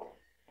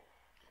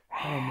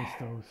 I missed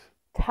those.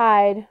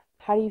 Tied.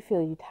 How do you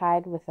feel? You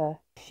tied with a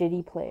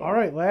shitty player. All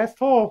right, last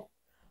hole.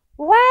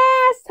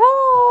 Last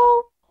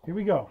hole. Here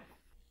we go.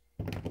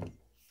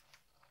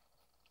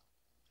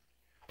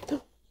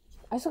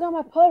 I still got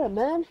my putter,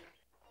 man.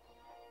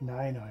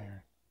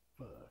 9-iron.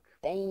 Fuck.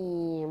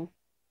 Damn.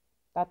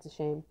 That's a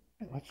shame.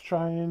 Let's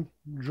try and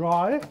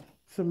draw it.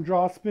 Some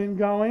draw spin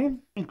going.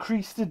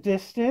 Increase the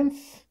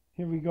distance.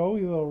 Here we go,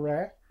 you little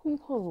rat. Who you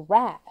call a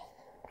rat?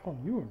 Oh,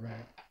 you a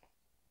rat.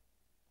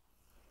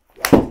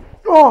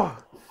 Oh!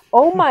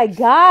 Oh my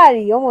god,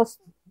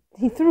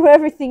 he threw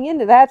everything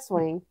into that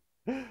swing.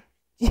 Jeez,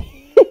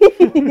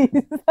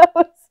 that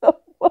was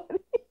so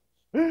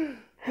funny.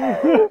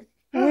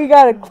 We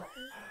gotta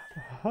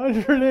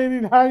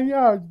 189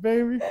 yards,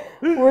 baby.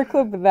 we're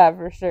clipping that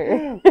for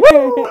sure.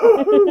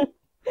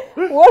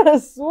 What a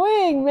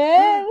swing,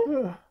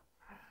 man.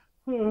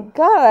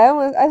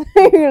 God, I thought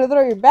you were gonna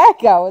throw your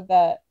back out with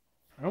that.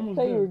 I almost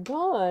I thought you were did.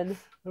 gone.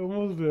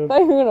 Almost I did. thought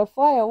you were gonna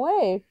fly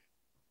away.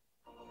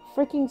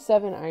 Freaking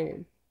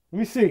 7-iron. Let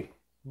me see.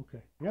 Okay,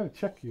 I gotta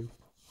check you.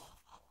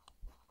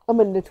 I'm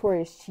a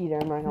notorious cheater,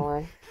 I'm not gonna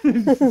lie.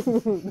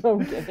 No,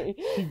 I'm kidding.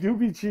 You do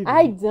be cheating.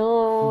 I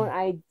don't.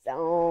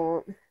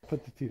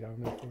 Put the tea down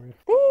there for you.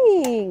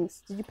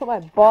 Thanks. Did you put my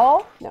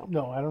ball? No.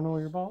 No, I don't know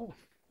where your ball is.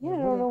 Yeah, I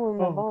don't know where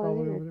my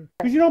ball is either.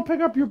 Because you don't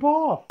pick up your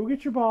ball. Go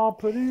get your ball,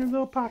 put it in your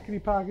little pocket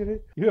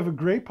it. You have a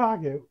great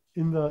pocket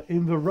in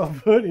the rough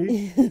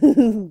hoodie.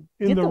 In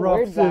Get the the rough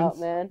words out,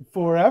 man.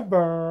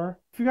 Forever.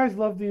 If you guys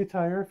love the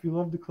attire, if you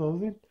love the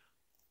clothing,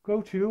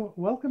 go to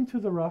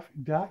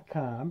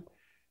welcometotherough.com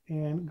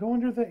and go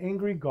under the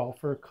Angry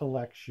Golfer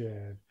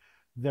collection.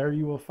 There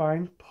you will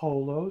find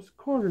polos,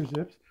 quarter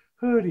zips,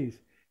 hoodies,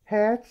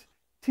 hats,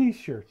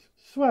 t-shirts,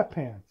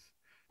 sweatpants.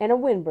 And a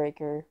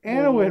windbreaker.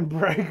 And a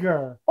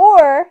windbreaker.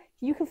 Or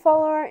you can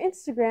follow our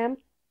Instagram,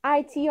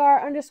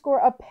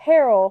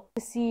 ITR_apparel,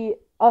 to see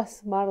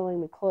us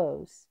modeling the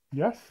clothes.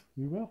 Yes,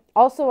 you will.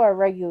 Also, our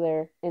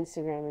regular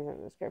Instagram is in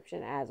the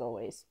description, as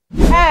always.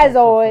 As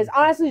always,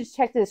 honestly, just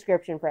check the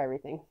description for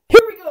everything.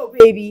 Here we go,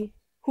 baby.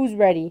 Who's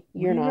ready?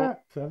 You're not.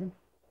 7.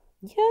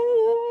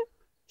 Yeah.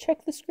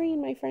 Check the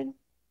screen, my friend.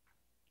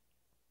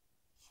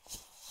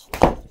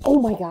 Oh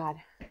my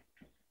god.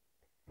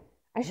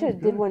 I should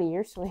have did one of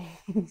your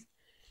swings.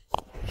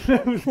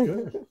 That was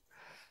good.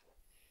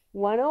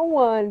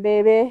 101,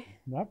 baby.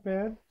 Not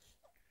bad.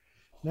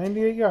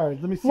 98 yards.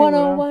 Let me see.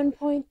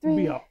 101.3.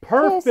 Be a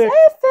perfect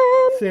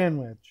FM.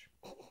 sandwich.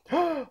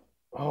 Oh,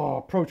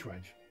 approach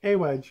wedge. A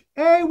wedge.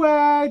 A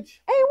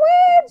wedge. A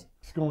wedge.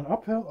 It's going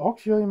uphill.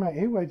 Actually, my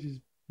A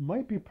wedge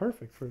might be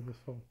perfect for this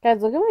hole.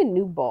 Guys, look at my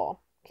new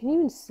ball. Can you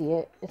even see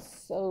it? It's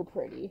so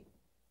pretty.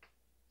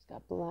 It's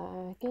got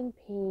black and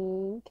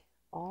pink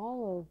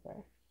all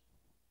over.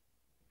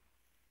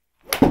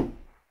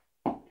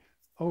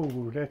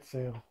 Oh, that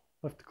sail.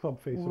 Left the club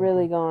face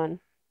Really open. gone.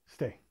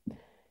 Stay.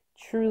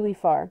 Truly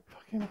far.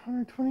 Fucking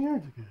 120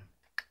 yards again.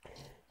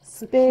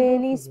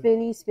 Spinny,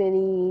 spinny,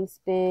 spinny,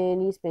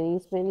 spinny, spinny,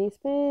 spinny,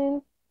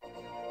 spin.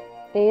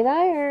 8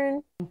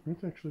 iron.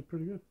 That's actually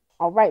pretty good.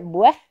 All right,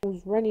 boy.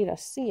 Who's ready to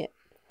see it?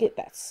 Get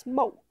that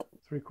smoke.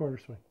 3/4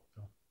 swing.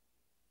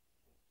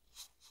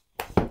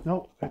 So.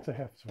 No, that's a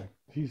half swing.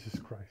 Jesus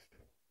Christ.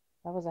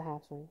 That was a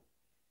half swing.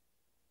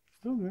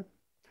 Still good.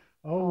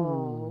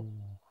 Oh.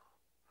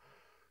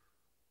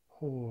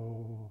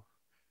 Oh.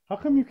 How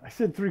come you... I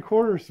said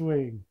 3/4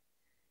 swing.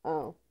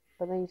 Oh,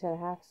 but then you said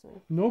half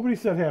swing. Nobody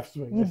said half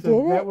swing. You I said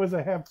did that it? was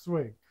a half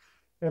swing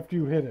after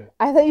you hit it.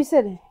 I thought you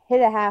said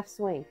hit a half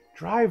swing.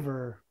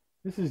 Driver.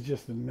 This is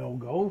just a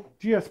no-go.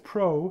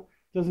 GSPro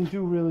doesn't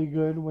do really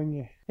good when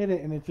you hit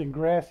it and it's in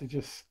grass. It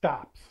just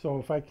stops. So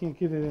if I can't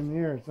get it in the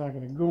air, it's not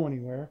going to go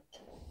anywhere.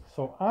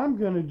 So I'm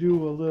going to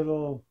do a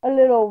little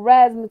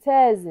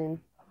razzmatazz.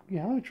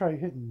 Yeah, I'm going to try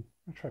hitting.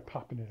 I'm going to try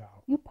popping it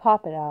out. You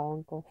pop it out,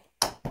 Uncle.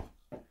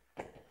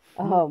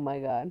 Oh my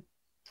god.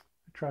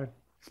 I tried.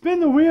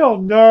 Spin the wheel,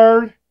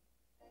 nerd!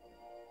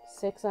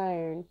 6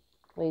 iron,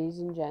 ladies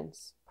and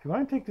gents. If you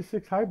want to take the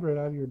 6 hybrid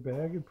out of your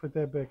bag and put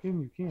that back in,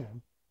 you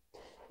can.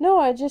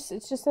 No, it's just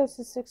that it's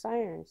a 6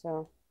 iron,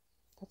 so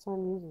that's why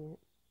I'm using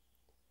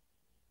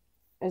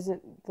it. Is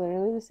it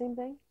literally the same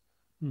thing?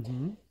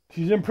 Mm-hmm.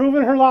 She's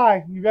improving her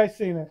lie. You guys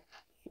seen it.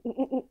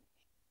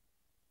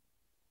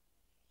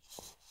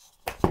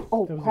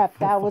 Oh crap,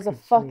 that was a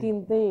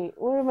fucking thing.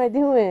 What am I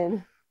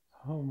doing?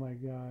 Oh my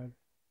god.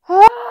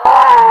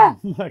 Ah!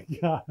 Oh my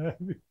god.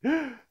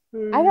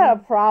 I got a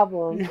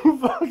problem. You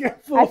fucking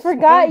I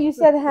forgot you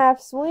said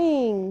half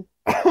swing.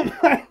 Oh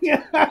my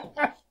god.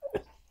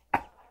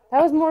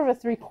 That was more of a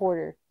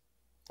 3/4.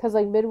 Because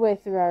like midway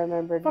through I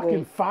remembered. Fucking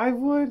wait, 5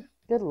 wood?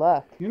 good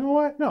luck. You know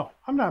what? No,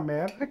 I'm not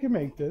mad. I can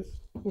make this.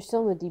 You're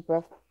still in the deep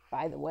rough,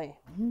 by the way.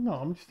 No,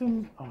 I'm still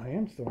in... Oh, I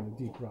am still in the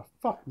deep rough.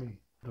 Fuck me.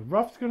 The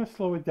rough's going to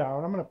slow it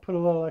down. I'm going to put a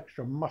little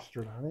extra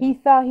mustard on it. He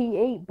thought he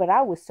ate, but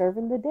I was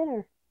serving the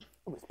dinner.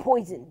 It was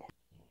poisoned.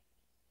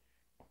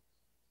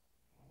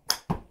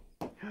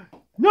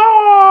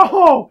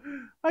 No!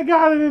 I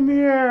got it in the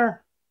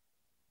air.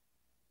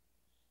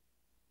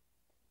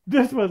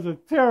 This was a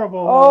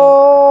terrible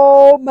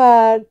Oh,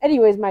 man.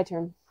 Anyways, my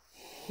turn. one.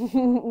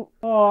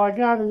 Oh, I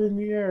got it in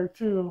the air,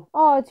 too.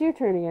 Oh, it's your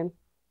turn again.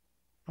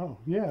 Oh,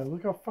 yeah.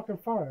 Look how fucking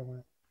far I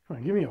went. Come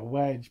on, give me a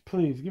wedge,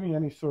 please. Give me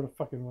any sort of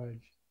fucking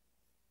wedge.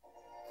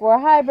 For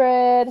a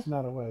hybrid. It's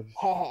not a wedge.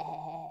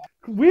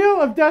 Wheel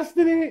of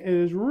Destiny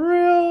is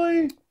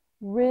really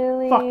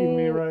fucking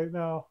me right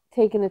now.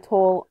 Taking a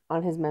toll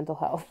on his mental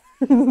health.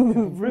 It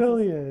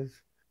really is.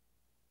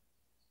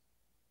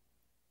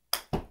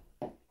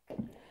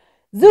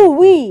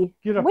 Zooey!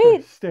 Get up Wait.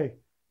 there. Stay.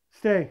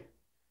 Stay.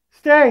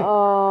 Stay.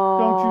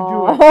 Don't you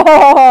do it.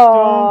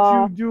 Oh.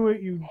 Don't you do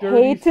it, you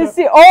dirty Hate to son.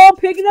 see. Oh,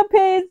 picking up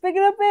pace.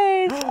 Picking up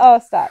pace. Oh,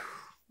 stop.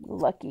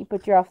 Lucky,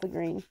 but you're off the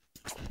green.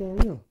 So, you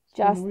know, spin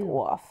Just the wheel.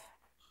 off.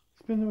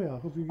 Spin the wheel.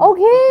 Hope you get,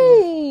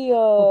 Okay.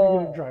 Hope you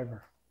get a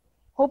driver.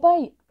 You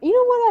know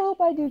what? I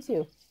hope I do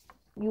too.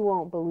 You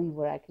won't believe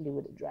what I can do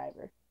with a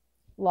driver.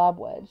 Lob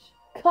wedge.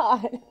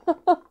 God.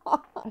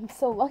 I'm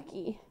so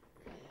lucky.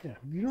 Yeah,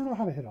 you don't know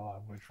how to hit a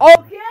lob wedge.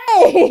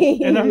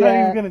 Okay. And I'm not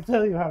even going to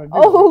tell you how to do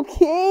it.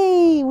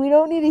 Okay. We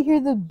don't need to hear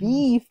the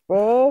beef,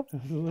 bro.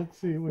 Let's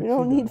see what We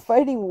don't need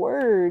fighting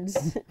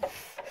words.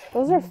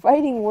 Those are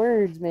fighting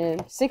words,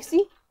 man.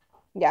 60?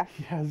 Yeah.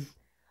 Yes.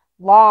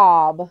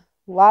 Lob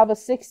of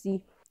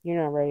 60.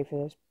 You're not ready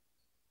for this.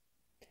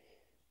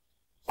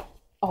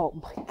 Oh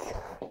my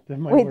god.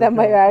 Wait, that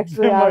might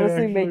actually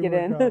honestly make it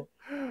in.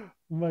 Oh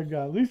my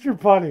god. At least you're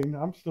putting.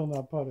 I'm still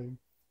not putting.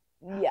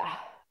 Yeah.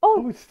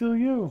 Oh, it's still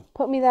you.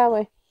 Put me that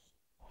way.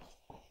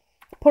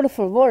 Por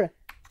favor.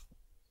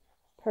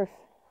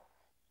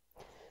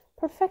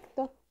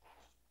 Perfecto.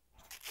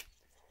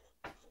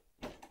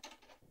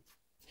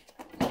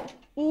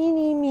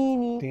 Eeny,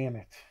 meeny. Damn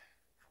it.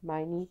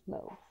 Miny,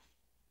 mo.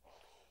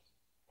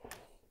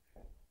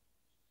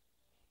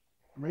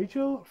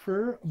 Rachel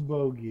for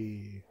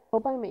bogey.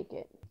 Hope I make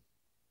it.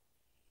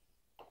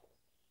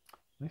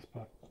 Nice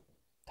putt.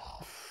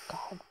 Oh,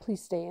 God.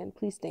 Please stay in.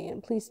 Please stay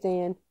in. Please stay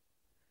in.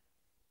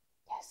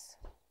 Yes.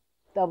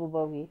 Double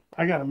bogey.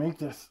 I gotta make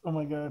this. Oh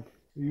my god.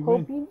 You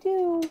Hope win. you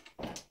do.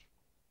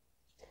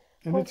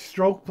 And it's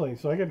stroke play,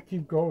 so I gotta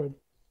keep going.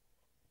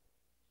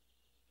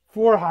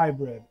 4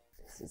 hybrid.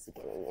 This is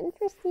getting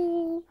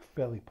interesting.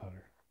 Belly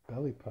putter.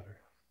 Belly putter.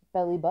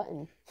 Belly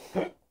button.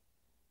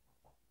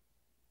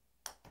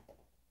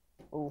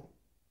 Oh.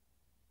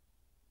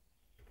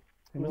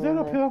 Was that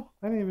uphill?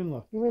 I didn't even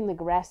look. You're in the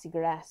grassy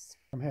grass.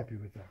 I'm happy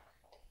with that.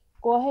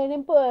 Go ahead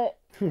and put.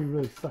 It would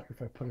really suck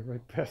if I put it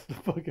right past the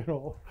fucking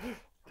hole.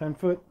 10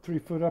 foot, 3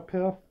 foot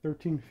uphill,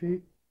 13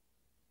 feet.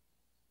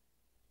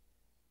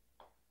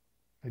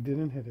 I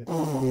didn't hit it. I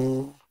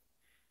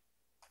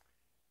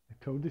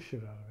towed the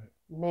shit out of it.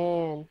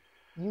 Man,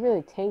 you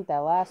really tanked that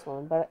last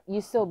one, but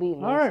you still beat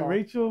me. All right, so.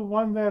 Rachel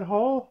won that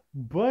hole,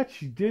 but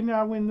she did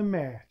not win the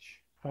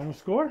match. Final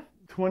score,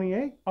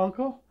 28,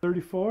 Uncle,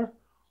 34,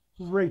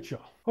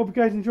 Rachel. Hope you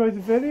guys enjoyed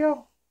the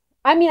video.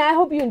 I mean, I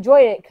hope you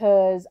enjoyed it,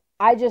 because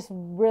I just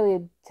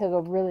really took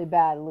a really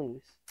bad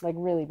lose. Like,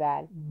 really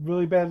bad.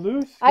 Really bad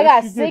lose? I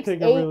Yes, got you did 6,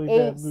 take a 8, really 8,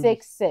 bad lose.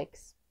 6,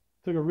 6.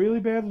 Took a really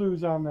bad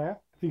lose on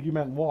that. I think you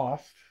meant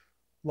lost.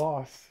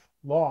 Loss.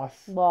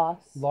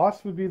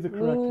 Loss would be the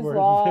correct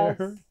word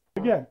there.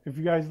 Again, if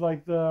you guys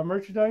like the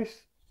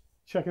merchandise,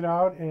 check it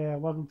out,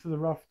 and welcome to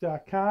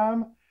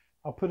therough.com.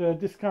 I'll put a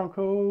discount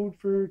code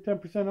for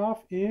 10%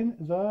 off in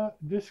the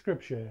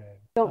description.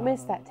 Don't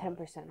miss that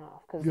 10%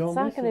 off, because it's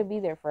not going to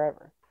be there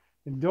forever.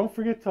 And don't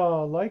forget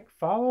to like,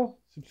 follow,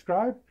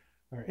 subscribe,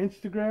 our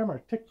Instagram, our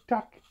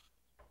TikTok,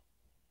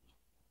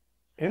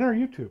 and our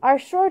YouTube. Our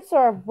shorts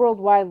are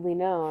worldwidely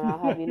known, I'll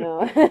have you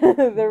know.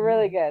 They're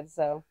really good,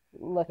 so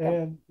look them.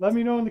 And let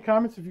me know in the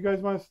comments if you guys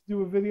want us to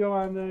do a video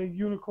on the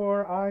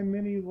Uneekor Eye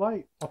Mini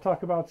Light. I'll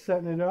talk about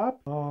setting it up,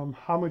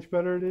 how much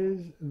better it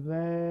is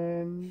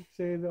than,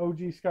 say, the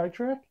OG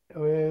Skytrack.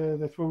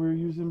 That's what we were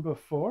using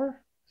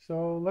before.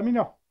 So let me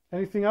know.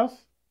 Anything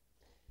else?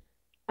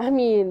 I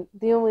mean,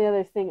 the only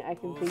other thing I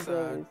can think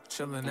of is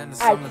chilling in the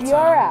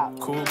IPR out.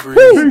 Cool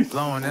breeze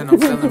blowing and I'm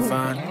feeling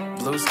fine.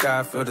 Blue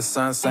sky, feel the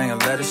sun saying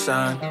let it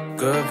shine.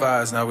 Good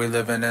vibes, now we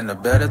living in the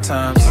better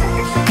times.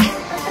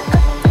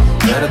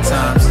 Better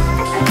times.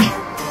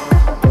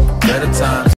 Better times.